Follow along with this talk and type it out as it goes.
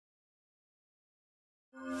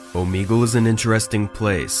Omegle is an interesting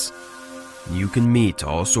place. You can meet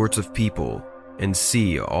all sorts of people and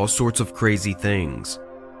see all sorts of crazy things.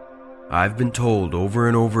 I've been told over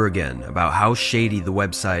and over again about how shady the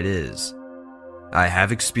website is. I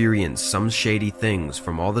have experienced some shady things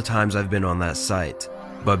from all the times I've been on that site,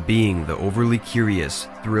 but being the overly curious,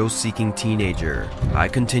 thrill-seeking teenager, I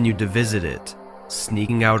continued to visit it,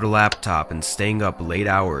 sneaking out a laptop and staying up late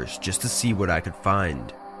hours just to see what I could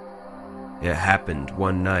find. It happened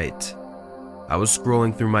one night. I was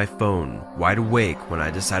scrolling through my phone, wide awake, when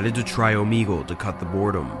I decided to try Omegle to cut the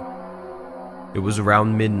boredom. It was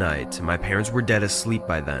around midnight, and my parents were dead asleep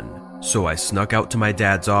by then, so I snuck out to my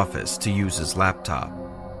dad's office to use his laptop.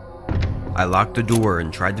 I locked the door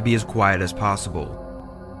and tried to be as quiet as possible.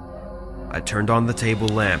 I turned on the table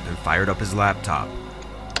lamp and fired up his laptop.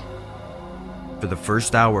 For the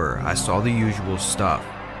first hour, I saw the usual stuff,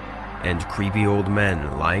 and creepy old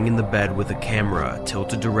men lying in the bed with a camera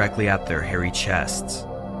tilted directly at their hairy chests.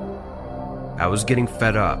 I was getting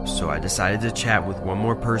fed up, so I decided to chat with one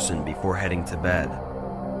more person before heading to bed.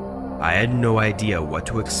 I had no idea what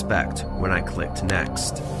to expect when I clicked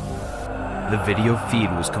next. The video feed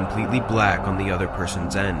was completely black on the other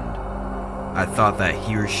person's end. I thought that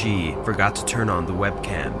he or she forgot to turn on the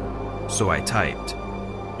webcam, so I typed,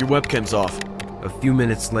 "Your webcam's off." A few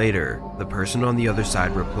minutes later, the person on the other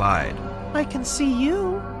side replied, "I can see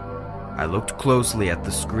you." I looked closely at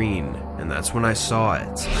the screen, and that's when I saw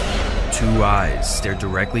it. Two eyes stared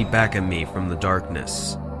directly back at me from the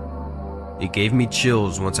darkness. It gave me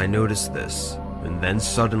chills once I noticed this, and then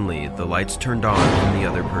suddenly the lights turned on from the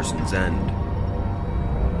other person's end.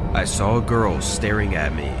 I saw a girl staring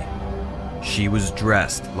at me. She was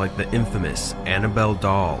dressed like the infamous Annabelle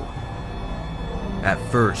doll. At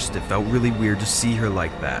first, it felt really weird to see her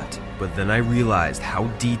like that, but then I realized how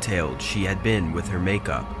detailed she had been with her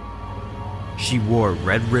makeup. She wore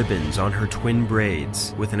red ribbons on her twin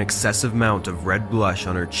braids with an excessive amount of red blush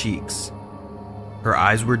on her cheeks. Her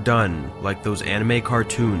eyes were done like those anime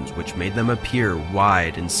cartoons which made them appear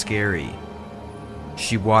wide and scary.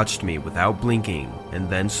 She watched me without blinking and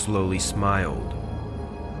then slowly smiled.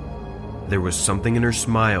 There was something in her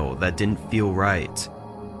smile that didn't feel right.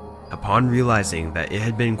 Upon realizing that it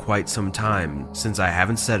had been quite some time since I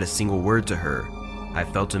haven't said a single word to her, I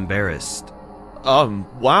felt embarrassed.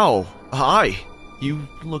 Wow. Hi. You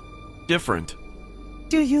look different.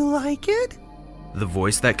 Do you like it? The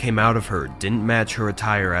voice that came out of her didn't match her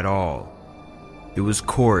attire at all. It was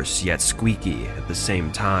coarse yet squeaky at the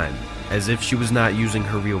same time, as if she was not using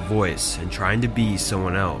her real voice and trying to be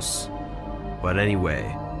someone else. But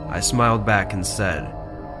anyway, I smiled back and said,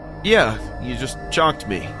 "Yeah, you just shocked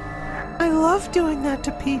me." I love doing that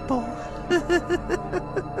to people.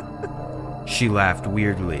 She laughed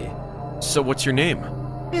weirdly. "So what's your name?"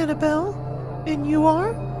 Annabelle? And you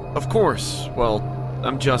are? "Of course. Well,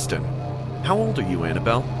 I'm Justin. How old are you,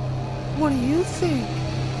 Annabelle?" What do you think?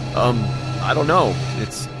 I don't know.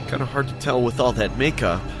 It's kind of hard to tell with all that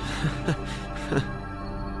makeup."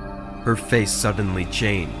 Her face suddenly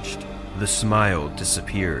changed. The smile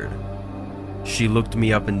disappeared. She looked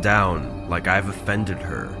me up and down like I've offended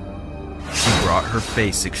her. She brought her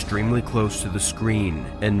face extremely close to the screen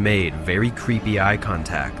and made very creepy eye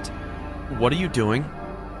contact. "What are you doing?"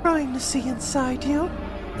 Trying to see inside you.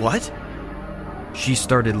 "What?" She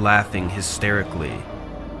started laughing hysterically.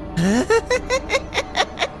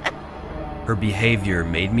 Her behavior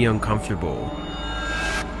made me uncomfortable.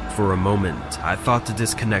 For a moment, I thought to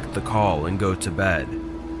disconnect the call and go to bed.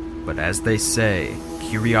 But as they say,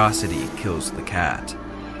 curiosity kills the cat.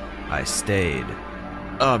 I stayed.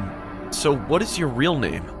 So what is your real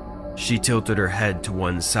name?" She tilted her head to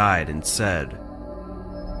one side and said,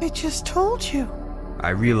 I just told you. I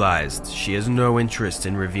realized she has no interest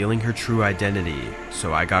in revealing her true identity,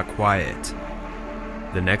 so I got quiet.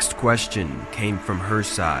 The next question came from her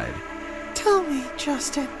side. Tell me,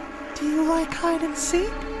 Justin, do you like hide and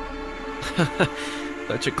seek?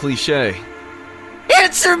 Such a cliche.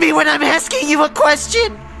 Answer me when I'm asking you a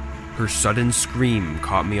question! Her sudden scream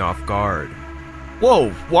caught me off guard. Whoa,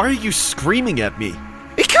 why are you screaming at me?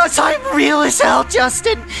 Because I'm real as hell,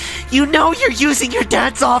 Justin! You know you're using your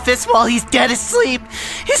dad's office while he's dead asleep!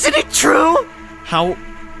 Isn't it true? How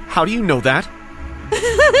do you know that?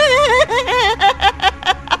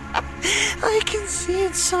 I can see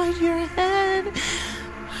inside your head.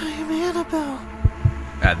 I'm Annabelle.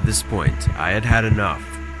 At this point, I had had enough.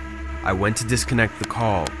 I went to disconnect the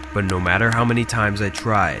call, but no matter how many times I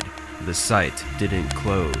tried, the site didn't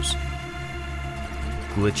close.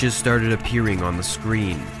 Glitches started appearing on the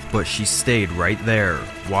screen, but she stayed right there,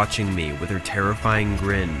 watching me with her terrifying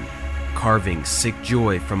grin, carving sick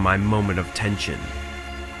joy from my moment of tension.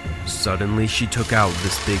 Suddenly, she took out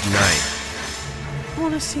this big knife.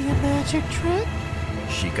 Wanna see a magic trick?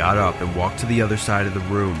 She got up and walked to the other side of the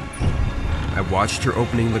room. I watched her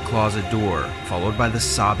opening the closet door, followed by the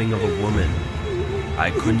sobbing of a woman.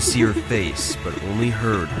 I couldn't see her face, but only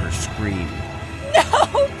heard her scream.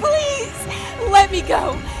 No, please! Let me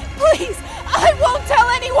go! Please! I won't tell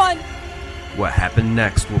anyone! What happened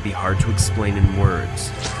next will be hard to explain in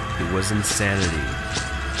words. It was insanity.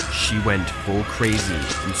 She went full crazy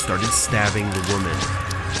and started stabbing the woman.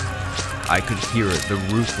 I could hear the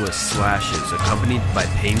ruthless slashes accompanied by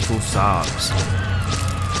painful sobs.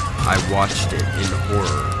 I watched it in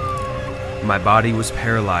horror. My body was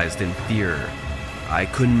paralyzed in fear. I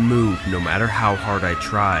couldn't move no matter how hard I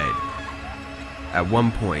tried. At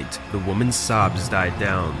one point, the woman's sobs died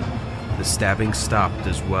down. The stabbing stopped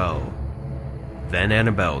as well. Then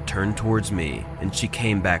Annabelle turned towards me and she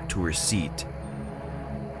came back to her seat.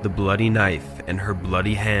 The bloody knife and her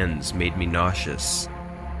bloody hands made me nauseous.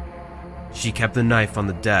 She kept the knife on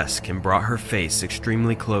the desk and brought her face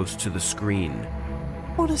extremely close to the screen.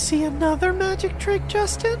 Wanna see another magic trick,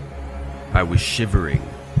 Justin? I was shivering.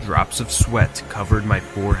 Drops of sweat covered my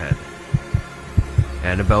forehead.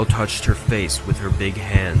 Annabelle touched her face with her big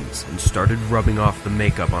hands and started rubbing off the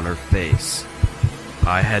makeup on her face.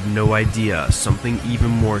 I had no idea something even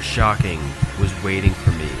more shocking was waiting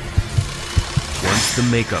for me. Once the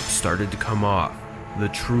makeup started to come off, the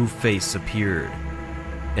true face appeared.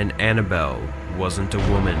 And Annabelle wasn't a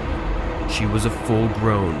woman. She was a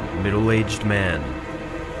full-grown, middle-aged man.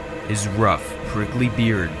 His rough, prickly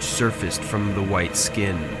beard surfaced from the white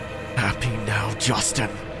skin. Happy now, Justin.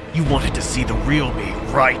 You wanted to see the real me,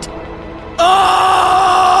 right?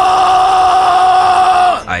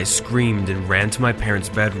 I screamed and ran to my parents'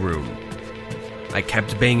 bedroom. I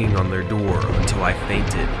kept banging on their door until I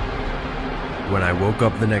fainted. When I woke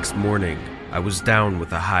up the next morning, I was down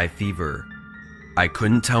with a high fever. I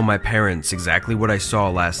couldn't tell my parents exactly what I saw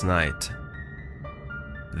last night.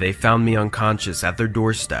 They found me unconscious at their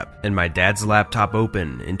doorstep and my dad's laptop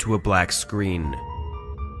open into a black screen.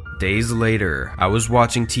 Days later, I was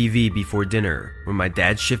watching TV before dinner when my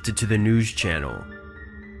dad shifted to the news channel.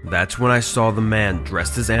 That's when I saw the man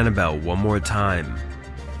dressed as Annabelle one more time.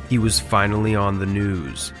 He was finally on the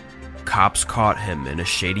news. Cops caught him in a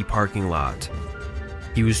shady parking lot.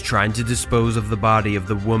 He was trying to dispose of the body of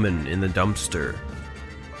the woman in the dumpster.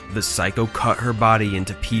 The psycho cut her body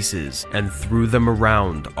into pieces and threw them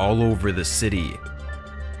around all over the city.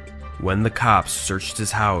 When the cops searched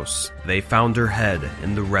his house, they found her head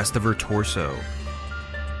and the rest of her torso.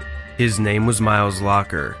 His name was Miles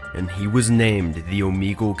Locker, and he was named the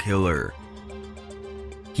Omegle Killer.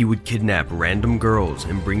 He would kidnap random girls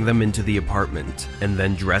and bring them into the apartment, and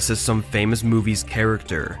then dress as some famous movie's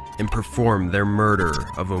character and perform their murder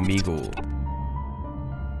of Omegle.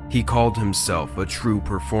 He called himself a true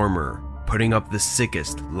performer, putting up the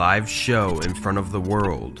sickest live show in front of the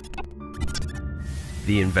world.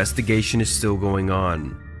 The investigation is still going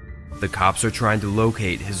on. The cops are trying to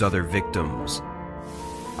locate his other victims.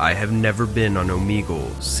 I have never been on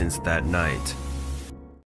Omegle since that night.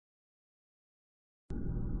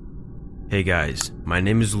 Hey guys, my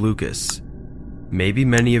name is Lucas. Maybe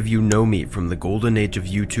many of you know me from the golden age of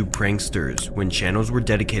YouTube pranksters when channels were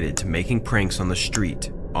dedicated to making pranks on the street,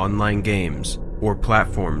 online games, or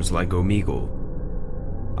platforms like Omegle.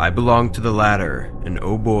 I belonged to the latter, and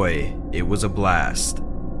oh boy, it was a blast.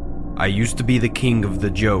 I used to be the king of the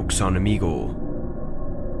jokes on Omegle.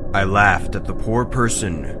 I laughed at the poor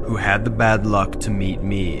person who had the bad luck to meet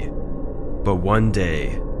me. But one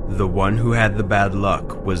day, the one who had the bad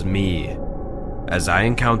luck was me, as I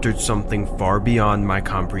encountered something far beyond my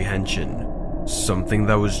comprehension, something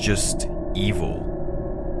that was just evil.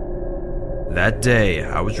 That day,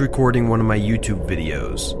 I was recording one of my YouTube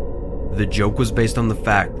videos. The joke was based on the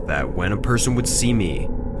fact that when a person would see me,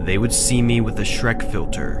 they would see me with a Shrek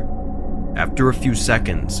filter. After a few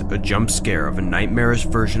seconds, a jump scare of a nightmarish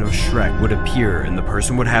version of Shrek would appear and the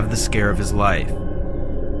person would have the scare of his life.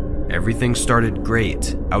 Everything started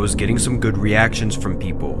great. I was getting some good reactions from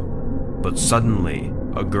people. But suddenly,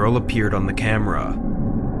 a girl appeared on the camera.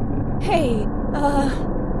 Hey,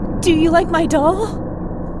 do you like my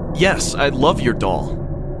doll? Yes, I love your doll.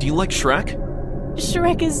 Do you like Shrek?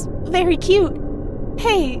 Shrek is very cute.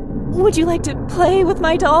 Hey, would you like to play with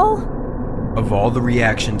my doll? Of all the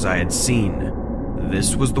reactions I had seen,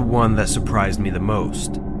 this was the one that surprised me the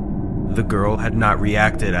most. The girl had not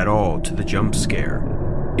reacted at all to the jump scare.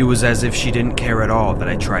 It was as if she didn't care at all that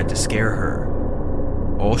I tried to scare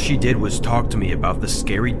her. All she did was talk to me about the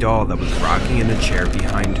scary doll that was rocking in a chair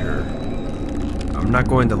behind her. I'm not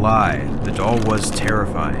going to lie, the doll was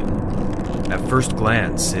terrifying. At first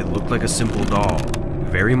glance, it looked like a simple doll,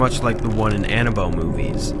 very much like the one in Annabelle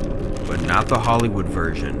movies, but not the Hollywood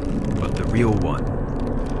version, but the real one.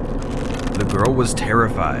 The girl was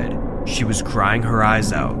terrified. She was crying her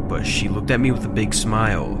eyes out, but she looked at me with a big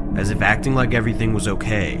smile, as if acting like everything was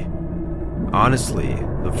okay. Honestly,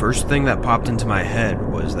 the first thing that popped into my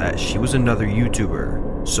head was that she was another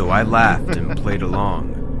YouTuber, so I laughed and played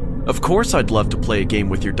along. Of course I'd love to play a game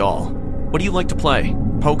with your doll. What do you like to play?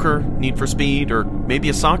 Poker, Need for Speed, or maybe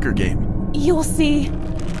a soccer game? You'll see.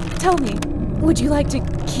 Tell me, would you like to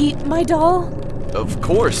keep my doll? Of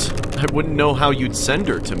course. I wouldn't know how you'd send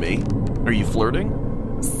her to me. Are you flirting?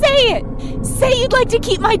 Say it! Say you'd like to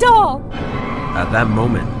keep my doll! At that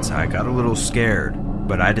moment, I got a little scared,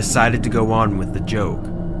 but I decided to go on with the joke.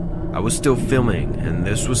 I was still filming, and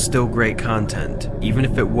this was still great content, even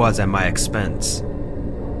if it was at my expense.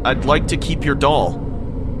 I'd like to keep your doll.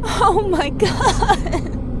 Oh my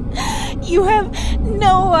god! You have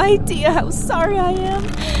no idea how sorry I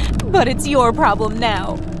am, but it's your problem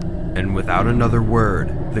now. And without another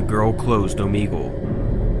word, the girl closed Omegle.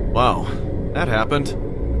 Wow, that happened.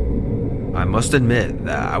 I must admit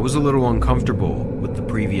that I was a little uncomfortable with the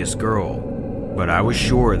previous girl, but I was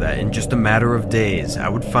sure that in just a matter of days I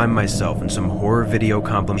would find myself in some horror video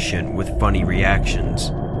compilation with funny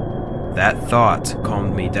reactions. That thought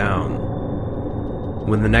calmed me down.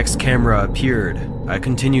 When the next camera appeared, I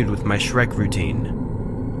continued with my Shrek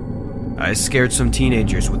routine. I scared some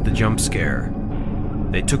teenagers with the jump scare.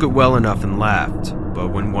 They took it well enough and laughed, but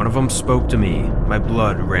when one of them spoke to me, my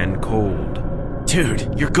blood ran cold.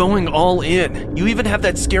 Dude, you're going all in. You even have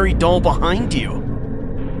that scary doll behind you.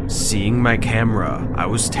 Seeing my camera, I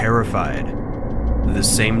was terrified. The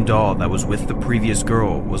same doll that was with the previous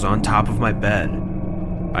girl was on top of my bed.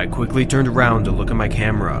 I quickly turned around to look at my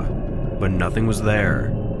camera, but nothing was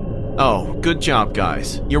there. Oh, good job,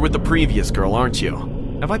 guys. You're with the previous girl, aren't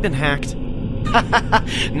you? Have I been hacked?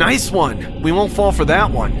 Nice one! We won't fall for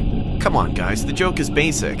that one. Come on, guys, the joke is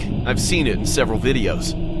basic. I've seen it in several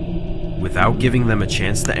videos. Without giving them a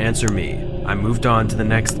chance to answer me, I moved on to the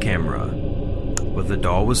next camera, but the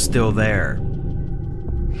doll was still there.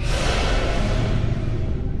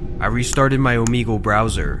 I restarted my Omegle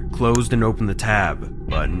browser, closed and opened the tab,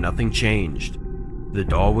 but nothing changed. The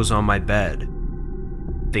doll was on my bed.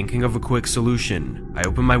 Thinking of a quick solution, I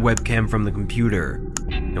opened my webcam from the computer,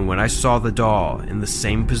 and when I saw the doll in the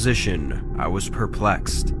same position, I was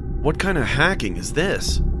perplexed. What kind of hacking is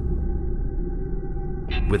this?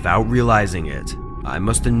 Without realizing it, I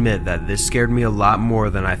must admit that this scared me a lot more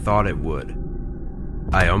than I thought it would.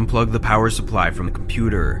 I unplugged the power supply from the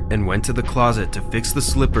computer and went to the closet to fix the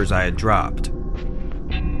slippers I had dropped.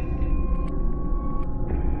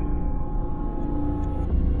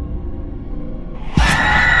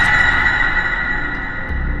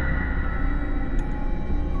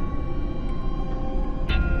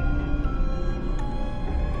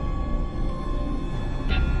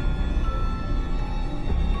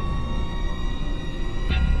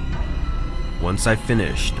 Once I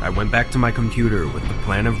finished, I went back to my computer with the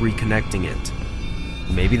plan of reconnecting it.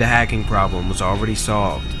 Maybe the hacking problem was already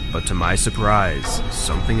solved, but to my surprise,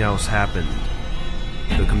 something else happened.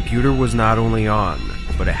 The computer was not only on,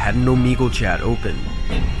 but it had an Omegle chat open.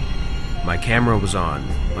 My camera was on,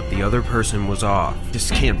 but the other person was off. This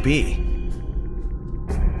can't be.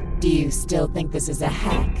 Do you still think this is a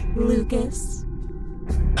hack, Lucas?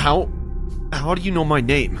 How do you know my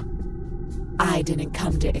name? I didn't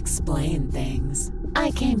come to explain things.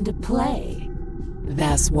 I came to play.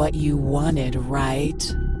 That's what you wanted,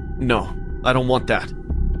 right? No, I don't want that.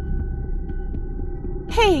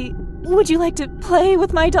 Hey, would you like to play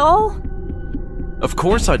with my doll? Of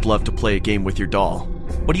course I'd love to play a game with your doll.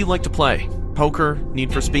 What do you like to play? Poker,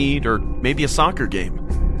 Need for Speed, or maybe a soccer game?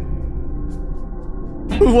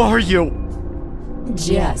 Who are you?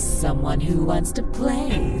 Just someone who wants to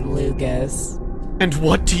play, Lucas. And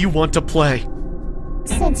what do you want to play?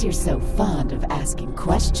 Since you're so fond of asking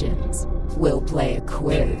questions, we'll play a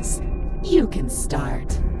quiz. You can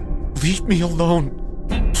start. Leave me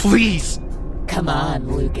alone, please. Come on,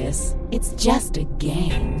 Lucas. It's just a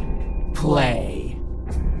game. Play.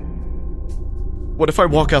 What if I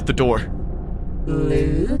walk out the door?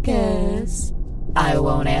 Lucas, I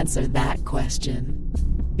won't answer that question,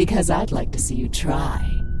 because I'd like to see you try.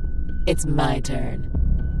 It's my turn.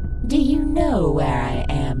 Do you know where I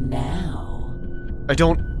am now? I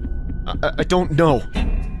don't know.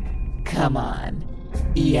 Come on.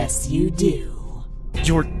 Yes, you do.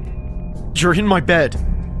 You're in my bed.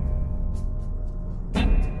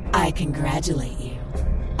 I congratulate you.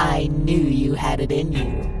 I knew you had it in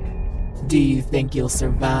you. Do you think you'll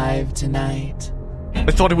survive tonight?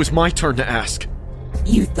 I thought it was my turn to ask.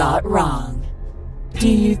 You thought wrong. Do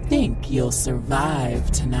you think you'll survive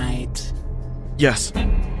tonight? Yes.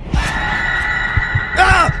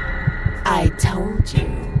 Ah! I told you,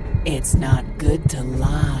 it's not good to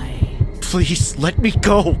lie. Please, let me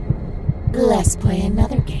go. Let's play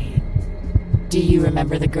another game. Do you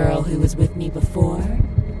remember the girl who was with me before?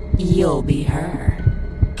 You'll be her.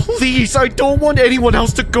 Please, I don't want anyone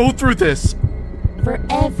else to go through this. For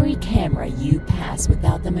every camera you pass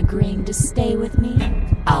without them agreeing to stay with me,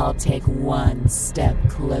 I'll take one step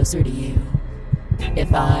closer to you.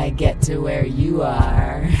 If I get to where you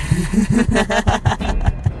are,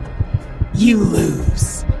 you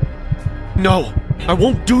lose. No, I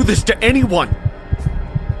won't do this to anyone.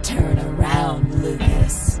 Turn around,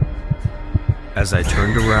 Lucas. As I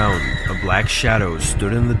turned around, a black shadow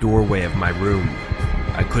stood in the doorway of my room.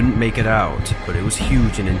 I couldn't make it out, but it was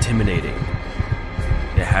huge and intimidating.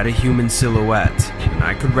 It had a human silhouette, and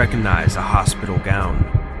I could recognize a hospital gown.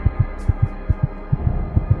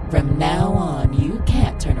 From now on, you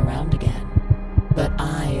can't turn around again. But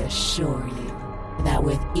I assure you that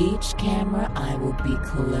with each camera, I will be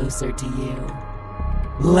closer to you.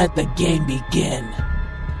 Let the game begin.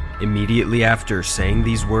 Immediately after saying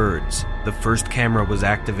these words, the first camera was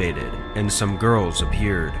activated, and some girls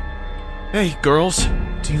appeared. Hey, girls,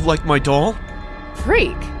 do you like my doll?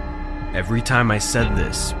 Freak! Every time I said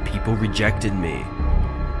this, people rejected me.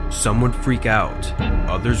 Some would freak out,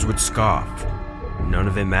 others would scoff. None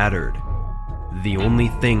of it mattered. The only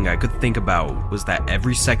thing I could think about was that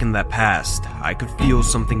every second that passed, I could feel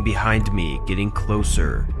something behind me getting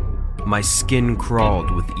closer. My skin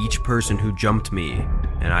crawled with each person who jumped me,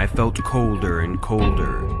 and I felt colder and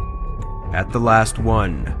colder. At the last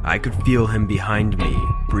one, I could feel him behind me,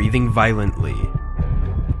 breathing violently.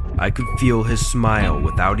 I could feel his smile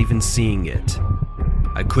without even seeing it.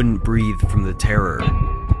 I couldn't breathe from the terror.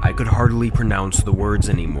 I could hardly pronounce the words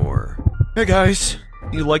anymore. Hey guys,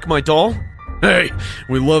 you like my doll? Hey,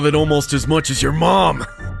 we love it almost as much as your mom.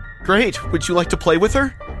 Great, would you like to play with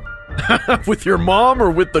her? With your mom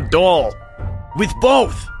or with the doll? With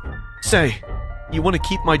both! Say, you want to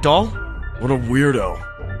keep my doll? What a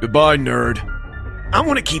weirdo. Goodbye, nerd. I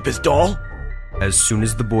want to keep his doll. As soon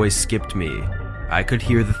as the boy skipped me, I could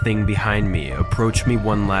hear the thing behind me approach me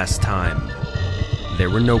one last time. There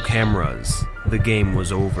were no cameras. The game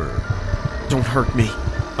was over. Don't hurt me.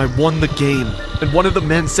 I won the game, and one of the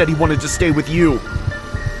men said he wanted to stay with you.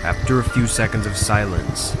 After a few seconds of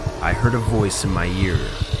silence, I heard a voice in my ear.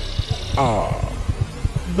 Ah,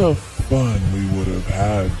 the fun we would have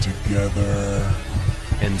had together.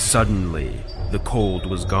 And suddenly, the cold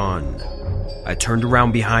was gone. I turned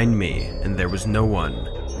around behind me, and there was no one.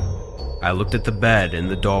 I looked at the bed, and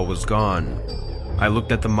the doll was gone. I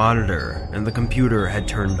looked at the monitor, and the computer had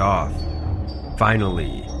turned off.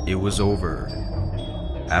 Finally, it was over.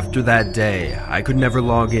 After that day, I could never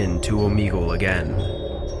log in to Omegle again.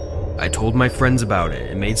 I told my friends about it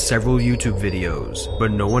and made several YouTube videos,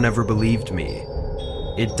 but no one ever believed me.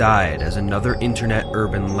 It died as another internet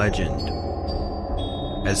urban legend.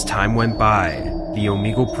 As time went by, the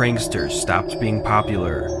Omegle pranksters stopped being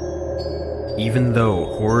popular. Even though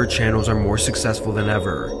horror channels are more successful than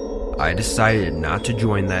ever, I decided not to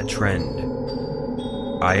join that trend.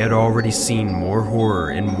 I had already seen more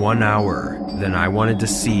horror in 1 hour than I wanted to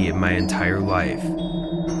see in my entire life.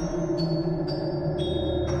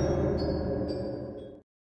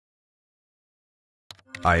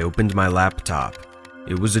 I opened my laptop.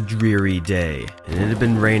 It was a dreary day, and it had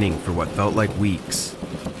been raining for what felt like weeks.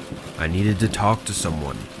 I needed to talk to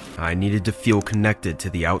someone. I needed to feel connected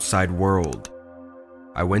to the outside world.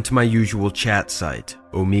 I went to my usual chat site,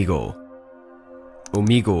 Omegle.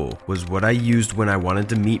 Omegle was what I used when I wanted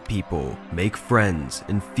to meet people, make friends,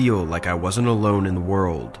 and feel like I wasn't alone in the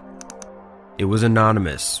world. It was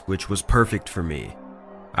anonymous, which was perfect for me.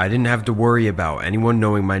 I didn't have to worry about anyone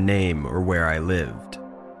knowing my name or where I lived.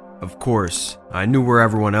 Of course, I knew where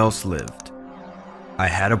everyone else lived. I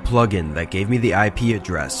had a plugin that gave me the IP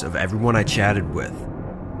address of everyone I chatted with.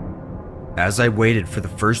 As I waited for the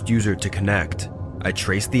first user to connect, I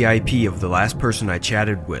traced the IP of the last person I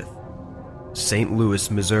chatted with. St.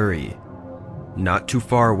 Louis, Missouri. Not too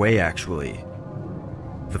far away, actually.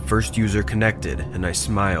 The first user connected, and I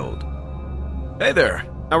smiled. Hey there,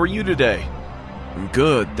 how are you today? I'm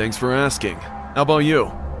good, thanks for asking. How about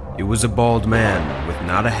you? It was a bald man with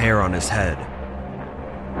not a hair on his head.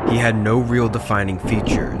 He had no real defining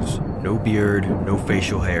features, no beard, no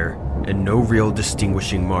facial hair, and no real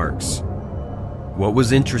distinguishing marks. What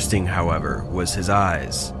was interesting, however, was his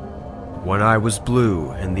eyes. One eye was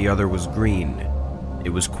blue and the other was green. It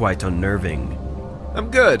was quite unnerving. I'm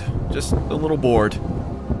good, just a little bored.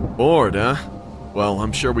 Bored, huh? Well,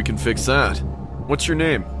 I'm sure we can fix that. What's your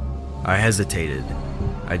name? I hesitated.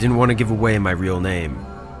 I didn't want to give away my real name.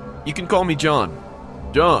 You can call me John.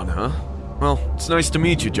 John, huh? Well, it's nice to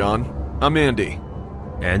meet you, John. I'm Andy.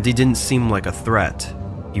 Andy didn't seem like a threat.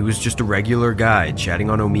 He was just a regular guy chatting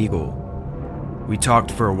on Omegle. We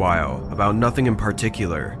talked for a while, about nothing in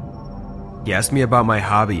particular. He asked me about my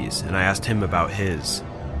hobbies, and I asked him about his.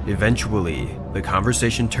 Eventually, the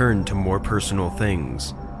conversation turned to more personal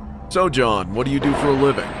things. So, John, what do you do for a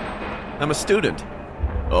living? I'm a student.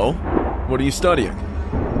 Oh? What are you studying?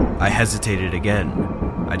 I hesitated again.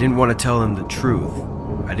 I didn't want to tell him the truth.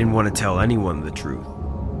 I didn't want to tell anyone the truth.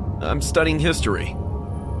 I'm studying history.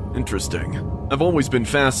 Interesting. I've always been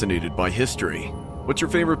fascinated by history. What's your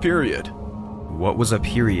favorite period? What was a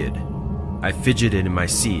period? I fidgeted in my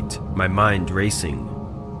seat, my mind racing.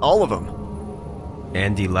 All of them.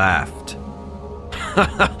 Andy laughed.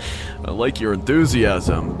 I like your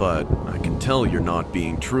enthusiasm, but I can tell you're not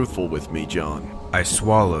being truthful with me, John. I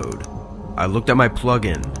swallowed. I looked at my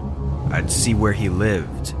plug-in. I'd see where he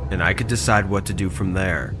lived, and I could decide what to do from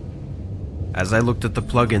there. As I looked at the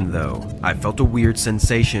plug-in, though, I felt a weird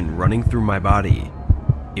sensation running through my body.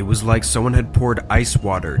 It was like someone had poured ice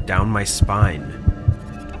water down my spine.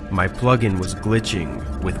 My plug-in was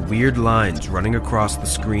glitching, with weird lines running across the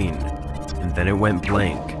screen, and then it went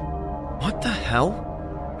blank. What the hell?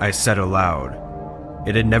 I said aloud.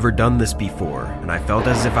 It had never done this before, and I felt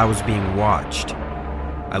as if I was being watched.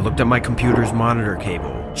 I looked at my computer's monitor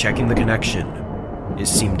cable, checking the connection. It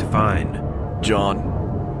seemed fine.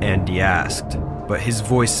 John? Andy asked, but his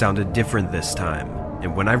voice sounded different this time,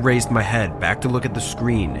 and when I raised my head back to look at the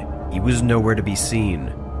screen, he was nowhere to be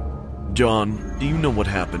seen. John, do you know what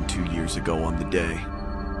happened 2 years ago on the day?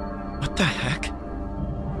 What the heck?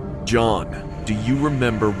 John, do you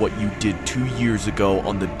remember what you did 2 years ago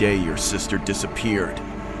on the day your sister disappeared?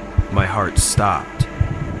 My heart stopped.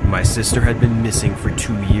 My sister had been missing for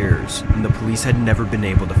 2 years, and the police had never been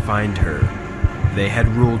able to find her. They had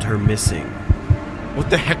ruled her missing. What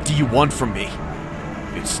the heck do you want from me?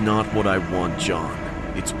 It's not what I want, John.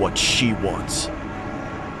 It's what she wants.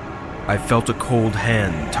 I felt a cold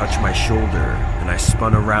hand touch my shoulder, and I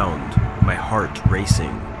spun around, my heart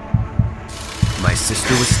racing. My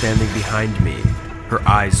sister was standing behind me, her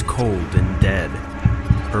eyes cold and dead.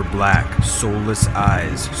 Her black, soulless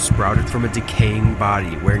eyes sprouted from a decaying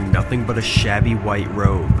body wearing nothing but a shabby white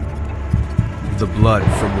robe. The blood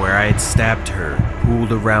from where I had stabbed her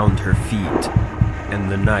pooled around her feet, and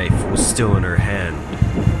the knife was still in her hand.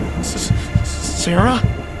 Sarah?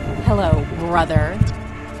 Hello, brother.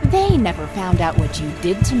 They never found out what you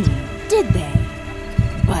did to me, did they?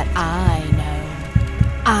 But I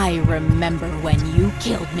know. I remember when you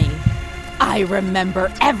killed me. I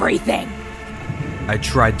remember everything. I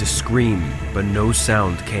tried to scream, but no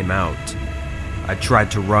sound came out. I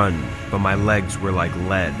tried to run, but my legs were like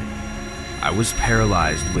lead. I was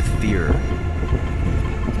paralyzed with fear.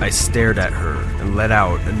 I stared at her and let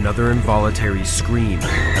out another involuntary scream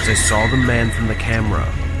as I saw the man from the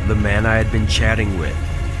camera, the man I had been chatting with,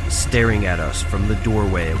 staring at us from the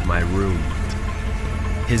doorway of my room.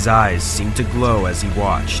 His eyes seemed to glow as he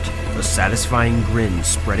watched, a satisfying grin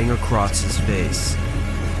spreading across his face.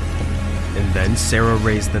 And then Sarah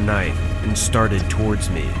raised the knife and started towards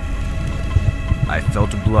me. I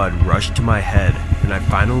felt blood rush to my head, and I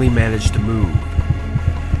finally managed to move.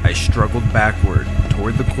 I struggled backward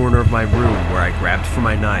toward the corner of my room where I grabbed for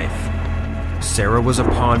my knife. Sarah was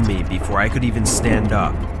upon me before I could even stand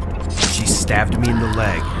up. She stabbed me in the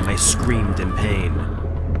leg, and I screamed in pain.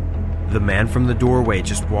 The man from the doorway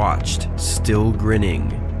just watched, still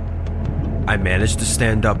grinning. I managed to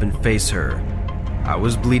stand up and face her. I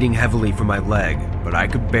was bleeding heavily from my leg, but I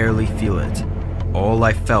could barely feel it. All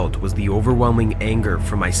I felt was the overwhelming anger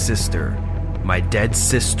for my sister, my dead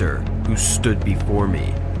sister who stood before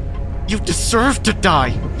me. You deserved to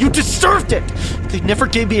die! You deserved it! They never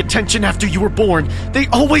gave me attention after you were born! They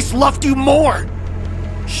always loved you more!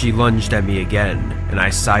 She lunged at me again, and I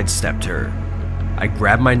sidestepped her. I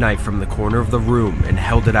grabbed my knife from the corner of the room and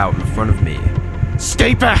held it out in front of me.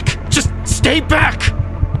 Stay back! Just stay back!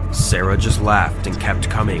 Sarah just laughed and kept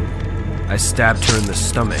coming. I stabbed her in the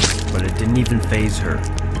stomach, but it didn't even faze her.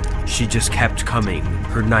 She just kept coming,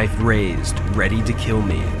 her knife raised, ready to kill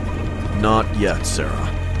me. Not yet,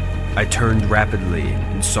 Sarah. I turned rapidly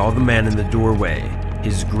and saw the man in the doorway,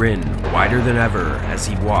 his grin wider than ever as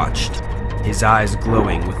he watched, his eyes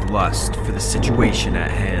glowing with lust for the situation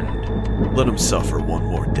at hand. Let him suffer one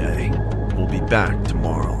more day. We'll be back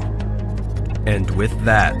tomorrow. And with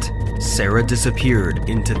that, Sarah disappeared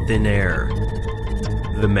into thin air.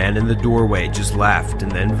 The man in the doorway just laughed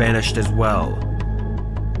and then vanished as well.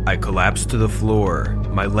 I collapsed to the floor,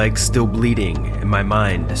 my legs still bleeding and my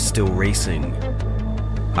mind still racing.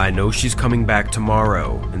 I know she's coming back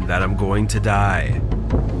tomorrow and that I'm going to die.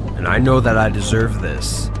 And I know that I deserve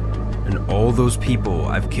this. And all those people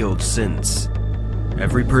I've killed since.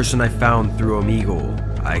 Every person I found through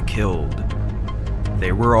Omegle, I killed.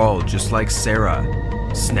 They were all just like Sarah,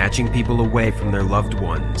 snatching people away from their loved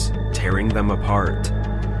ones, tearing them apart.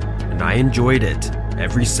 And I enjoyed it,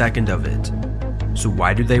 every second of it. So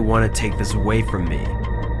why do they want to take this away from me?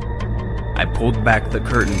 I pulled back the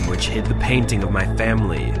curtain which hid the painting of my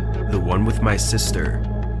family, the one with my sister.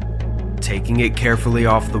 Taking it carefully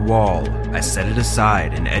off the wall, I set it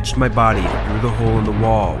aside and edged my body through the hole in the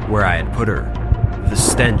wall where I had put her. The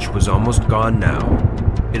stench was almost gone now.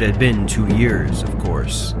 It had been 2 years, of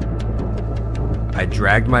course. I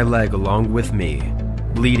dragged my leg along with me,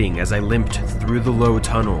 bleeding as I limped through the low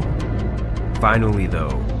tunnel. Finally,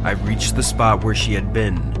 though, I reached the spot where she had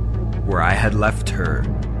been, where I had left her.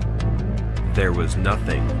 There was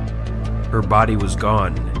nothing. Her body was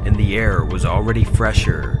gone, and the air was already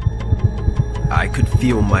fresher. I could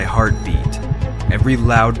feel my heartbeat, every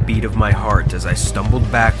loud beat of my heart as I stumbled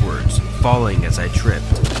backwards, falling as I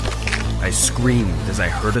tripped. I screamed as I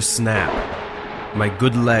heard a snap. My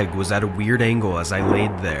good leg was at a weird angle as I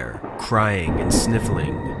laid there, crying and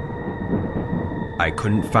sniffling. I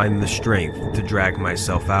couldn't find the strength to drag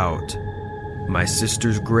myself out. My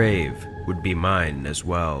sister's grave would be mine as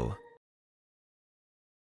well.